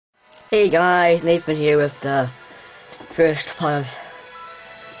Hey guys, Nathan here with the first part of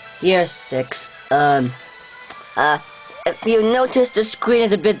year 6. If you notice, the screen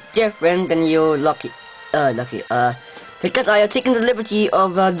is a bit different, then you're lucky, because I have taken the liberty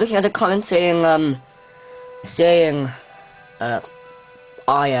of looking at the comments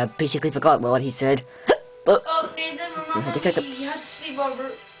I basically forgot what he said. But Nathan, remember you have to sleep over.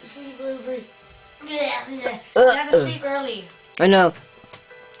 You have to sleep early. I know.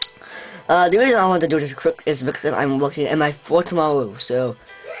 The reason I want to do this quick is because I'm working at my 4 tomorrow, so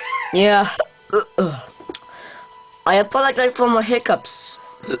yeah. I apologize for my hiccups.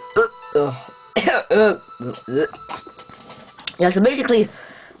 Yeah, so basically,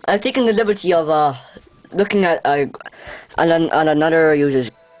 I've taken the liberty of looking at another user's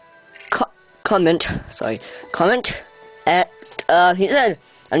comment, he said,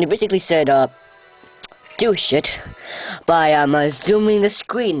 and he basically said, do shit by zooming the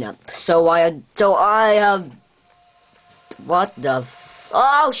screen up. So I have what the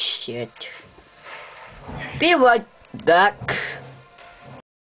oh shit. Be right back.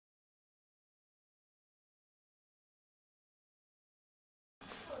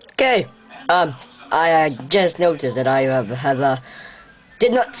 Okay. I just noticed that I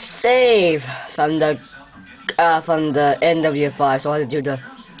did not save from the end of year 5, so I had to do the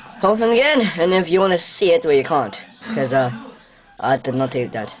whole thing again. And if you want to see it, well, you can't, because I did not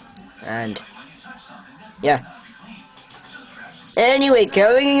save that. And yeah. Anyway,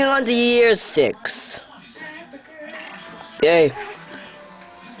 going on to year 6. Okay.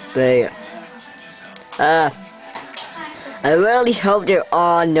 But I really hope there's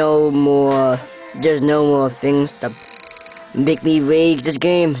no more things that make me rage this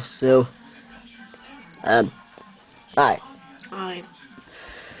game. So, alright. Alright.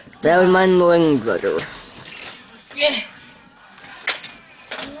 That was my annoying brother. Yeah.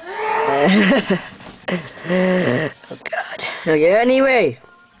 Oh god. Okay, anyway,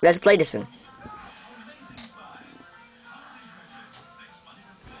 let's play this one.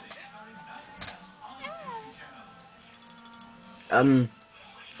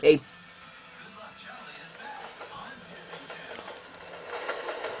 Hey.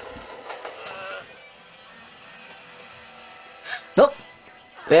 Nope.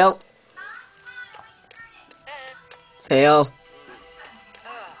 Fail. Fail.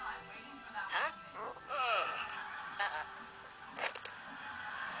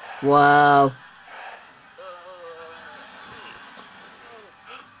 Wow.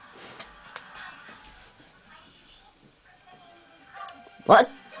 What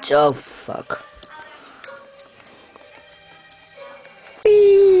the fuck?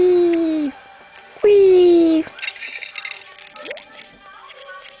 Whee! Whee!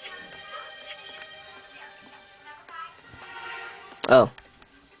 Oh.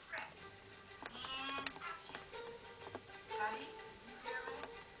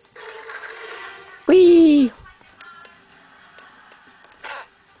 Whee!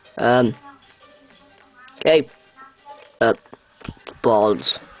 Okay.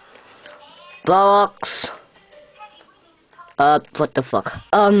 Balls. Box. What the fuck?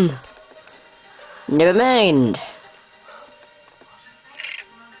 Never mind.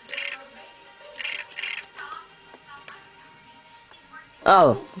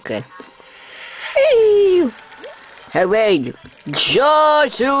 Oh, okay. Whee! Hooray! Joy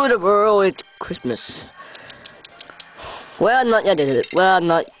to the world, it's Christmas. Well, not yet, is it? Well,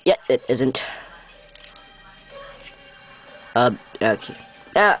 not yet, it isn't. Okay.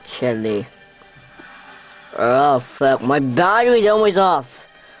 Actually. Oh, fuck, my battery's always off.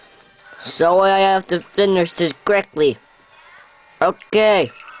 So I have to finish this correctly.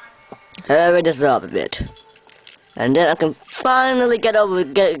 Okay. Hurry this up a bit. And then I can finally get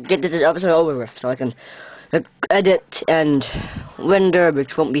this episode over with, so I can edit and render,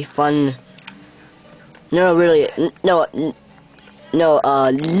 which won't be fun. No, really,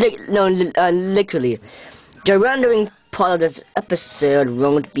 literally, the rendering part of this episode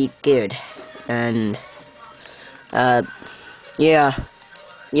won't be good, and yeah,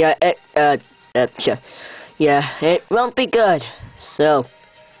 it won't be good. So,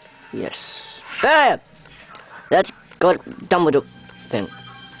 yes, bam. Let's go done with the thing.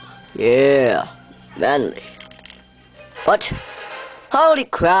 Yeah, manly. What? Holy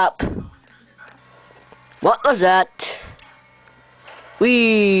crap! What was that?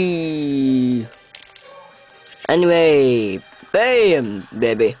 Whee! Anyway, bam,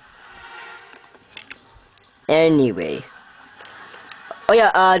 baby. Anyway. Oh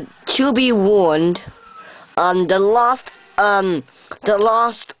yeah, to be warned, the last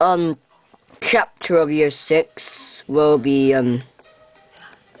chapter of year 6 will be,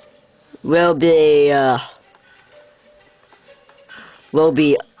 will be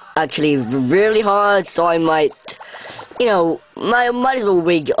actually really hard, so I might, you know, might as well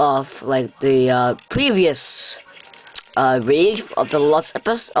read off like the previous read of the last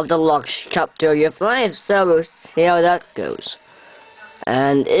episode of the last chapter you find. So we'll see how that goes.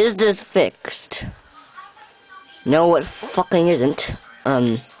 And is this fixed? No, it fucking isn't.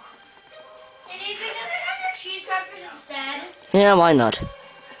 Yeah, why not?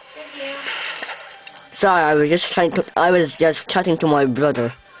 Sorry, I was just chatting to my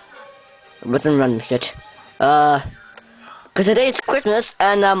brother. Written run shit. Cause today's Christmas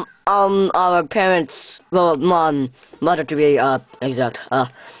and our parents, well, mother to be exact.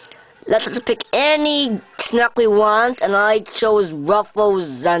 Let us pick any snack we want, and I chose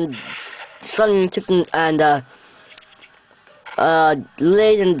Ruffles and Sun Chicken and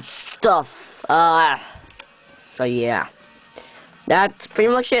Lay's and stuff. So yeah, that's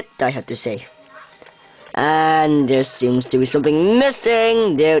pretty much it I have to say. And there seems to be something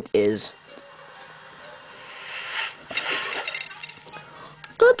missing. There it is.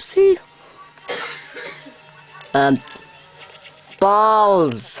 Oopsie.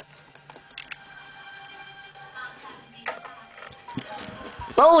 Balls.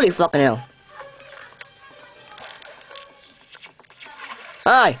 Holy fucking hell.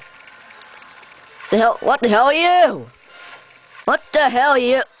 Hi. The hell? What the hell are you? What the hell are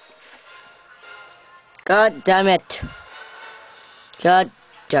you? God damn it. God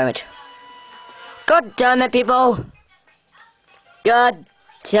damn it. God damn it, people. God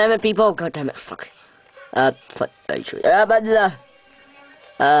damn it, people. God damn it. Fuck.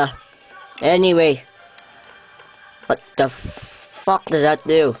 Anyway. What the fuck does that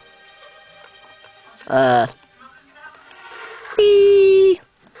do? Whee.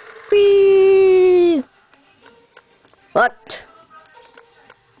 What?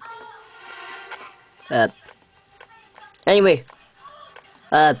 Anyway.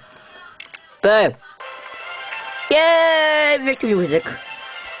 Boom. Yay! Victory music.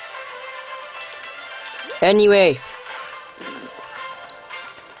 Anyway.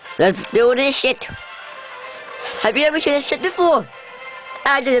 Let's do this shit. Have you ever seen this shit before?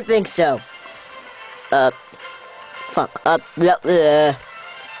 I didn't think so. Fuck.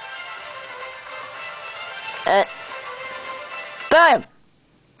 Bam!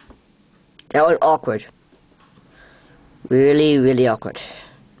 That was awkward. Really, really awkward.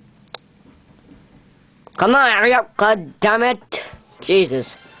 Come on, hurry up, god damn it. Jesus.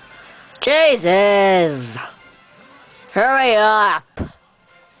 Jesus! Hurry up!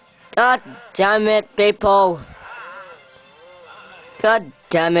 God damn it, people. God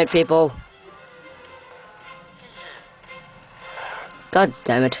damn it, people. God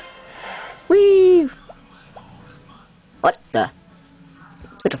damn it. Whee! What the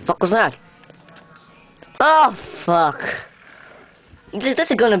fuck was that? Oh, fuck. This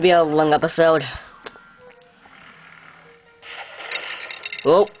is gonna be a long episode.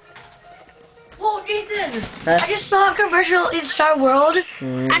 Oh. Whoa, Jason! I just saw a commercial in Star World,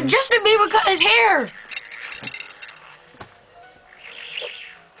 and Justin Bieber cut his hair!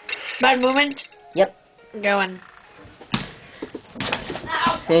 Bad moment? Yep. Going.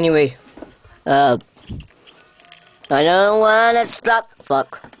 Anyway. I don't wanna stop.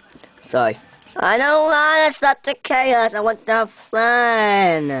 Fuck. Sorry. I don't wanna stop the chaos. I want the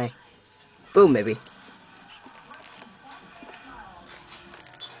fun. Boom, maybe.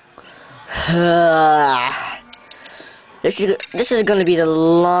 This is gonna be the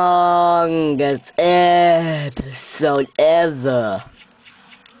longest episode ever.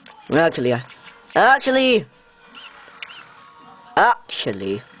 Actually,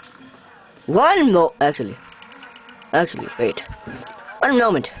 wait. 1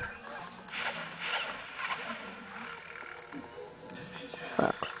 moment.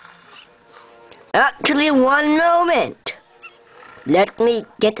 Fuck. Actually, 1 moment. Let me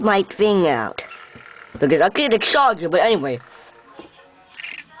get my thing out. Because I can't charge it, but anyway.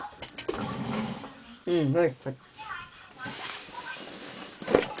 Where's the...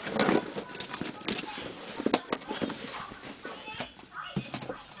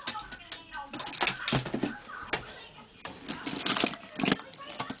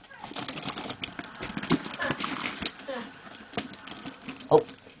 Oh.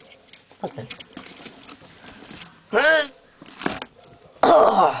 Okay.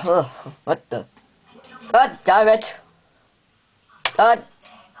 What the? God damn it! God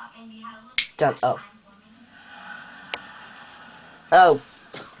damn. Oh. Oh.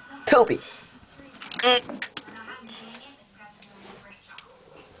 Poopy.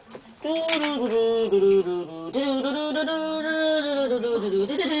 Yeah.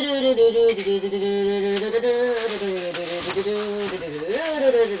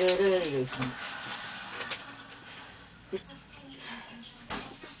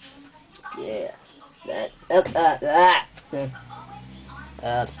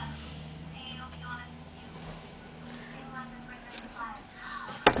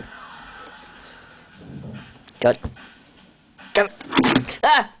 Cut.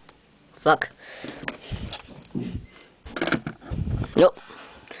 Ah! Fuck. Nope.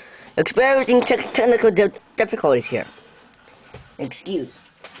 Experiencing technical difficulties here. Excuse.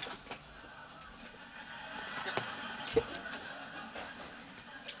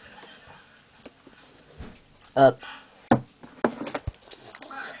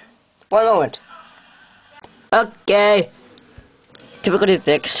 One moment. Okay. Difficulty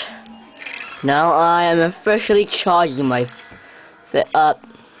fixed. Now I am officially charging my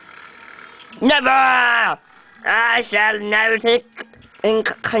Never! I shall never take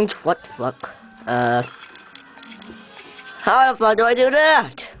what the fuck? How the fuck do I do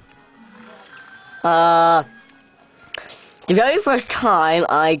that? The very first time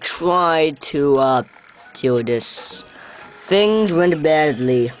I tried to do this, things went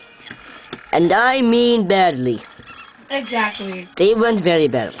badly. And I mean badly. Exactly. They went very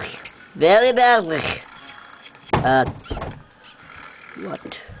badly. Very badly.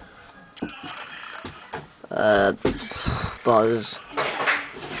 What? Balls.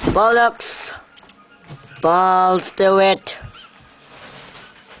 Bollocks. Balls to it.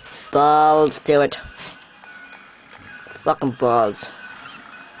 Balls to it. Fucking balls.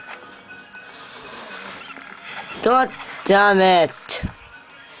 God damn it.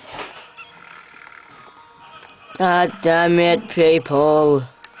 God damn it, people.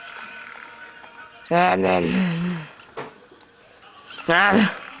 Damn it.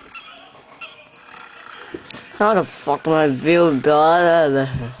 How the fuck am I feel better?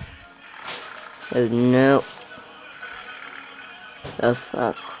 No. The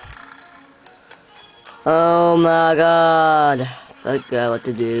fuck. Oh my god. I forgot what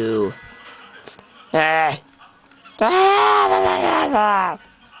to do. Ah,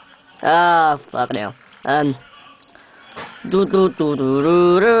 fuck now.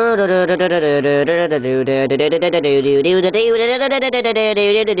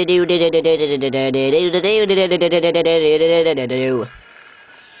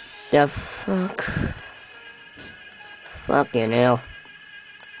 The fuck? Fucking hell.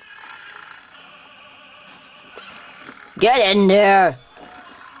 Get in there!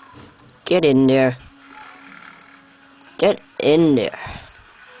 Get in there. Get in there.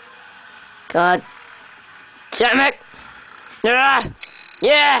 God damn it! Ah,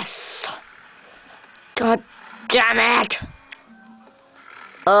 yes! God damn it!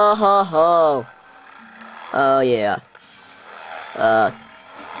 Oh ho ho! Oh yeah.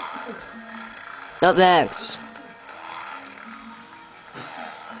 No thanks.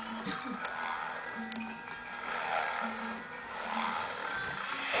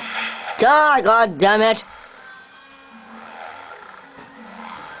 God damn it!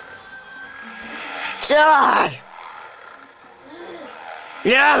 Die!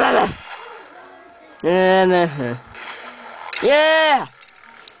 Yeah! Yeah!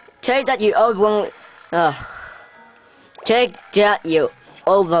 Take that, you overgrown. Take that, you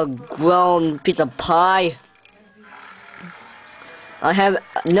overgrown piece of pie. I have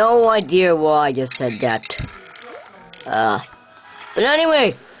no idea why I just said that. But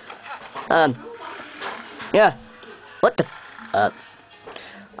anyway, yeah. What the?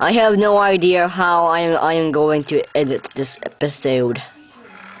 I have no idea how I am going to edit this episode.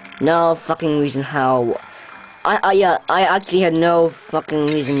 No fucking reason how. I actually have no fucking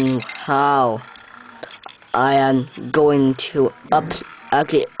reason how I am going to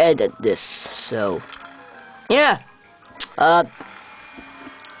actually edit this. So yeah.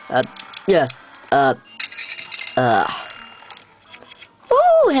 Yeah.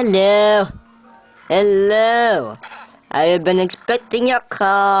 Oh, hello. Hello. I have been expecting your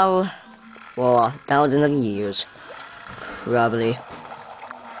call for thousands of years. Probably.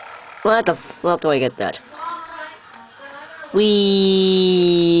 What the fuck do I get that?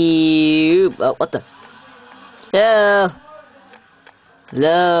 Wee. Oh, what the? Hello.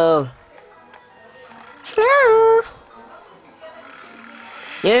 Hello. Hello.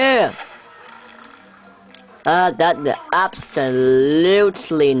 Yeah. That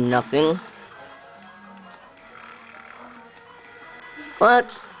absolutely nothing. What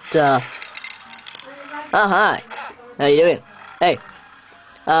the? Oh, hi. How you doing? Hey.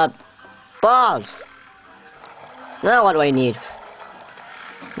 Balls. Now what do I need?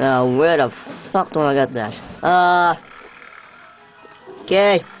 Now, where the fuck do I get that?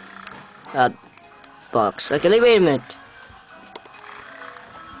 Okay. Box. Okay, wait a minute.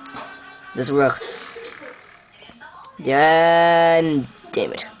 This works. Damn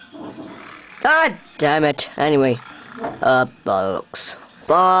it. God damn it. Anyway. Box.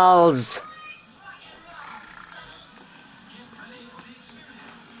 Balls.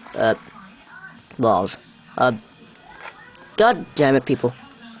 Balls. God damn it, people.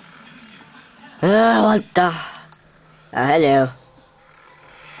 What the? Hello.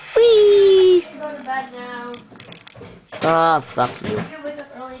 Whee! Go to bed now. Fuck you. You wake up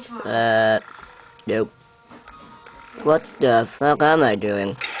early tomorrow. Nope. What the fuck am I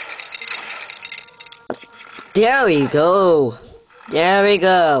doing? There we go. There we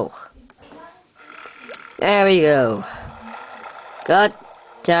go. There we go. God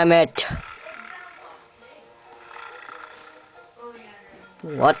damn it.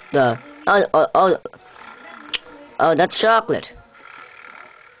 What the? Oh, that's chocolate.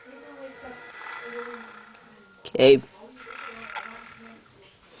 Okay.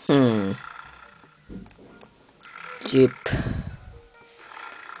 Jeep.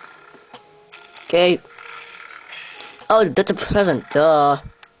 Okay. Oh, that's a present. Duh.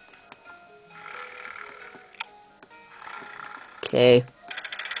 Okay.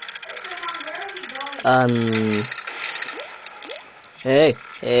 Hey.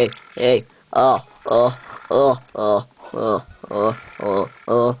 Oh.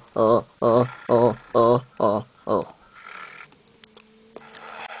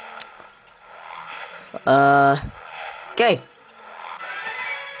 Okay.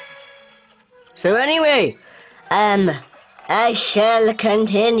 So anyway, I shall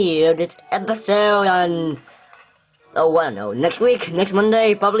continue this episode on, next week, next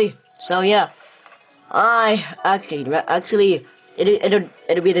Monday, probably. So yeah,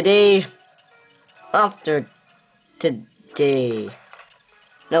 it'll be the day after today.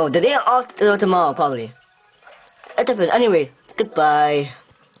 No, the day after tomorrow, probably. It depends. Anyway, goodbye.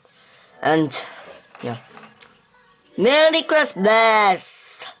 And, yeah. Merry Christmas!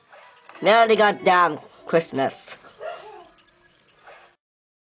 Merry goddamn Christmas.